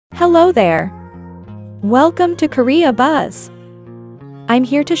Hello there. Welcome to Korea Buzz. I'm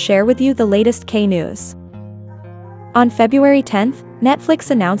here to share with you the latest K-news. On February 10th,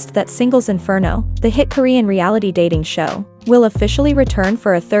 Netflix announced that Singles Inferno, the hit Korean reality dating show, will officially return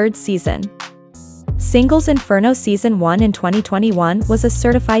for a third season. Singles Inferno Season 1 in 2021 was a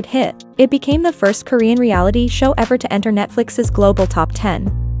certified hit. It became the first Korean reality show ever to enter Netflix's global top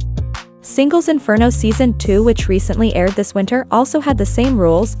 10. Singles Inferno Season 2, which recently aired this winter, also had the same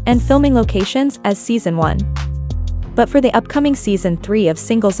rules and filming locations as Season 1. But for the upcoming Season 3 of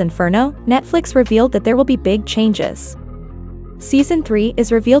Singles Inferno, Netflix revealed that there will be big changes. Season 3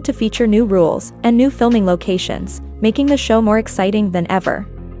 is revealed to feature new rules and new filming locations, making the show more exciting than ever.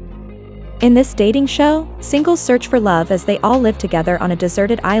 In this dating show, singles search for love as they all live together on a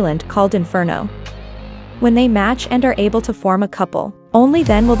deserted island called Inferno. When they match and are able to form a couple, only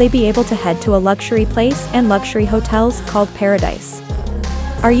then will they be able to head to a luxury place and luxury hotels called Paradise.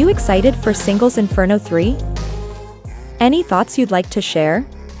 Are you excited for Singles Inferno 3? Any thoughts you'd like to share?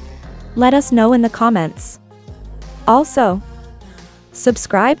 Let us know in the comments. Also,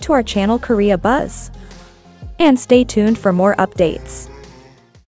 subscribe to our channel Korea Buzz. And stay tuned for more updates.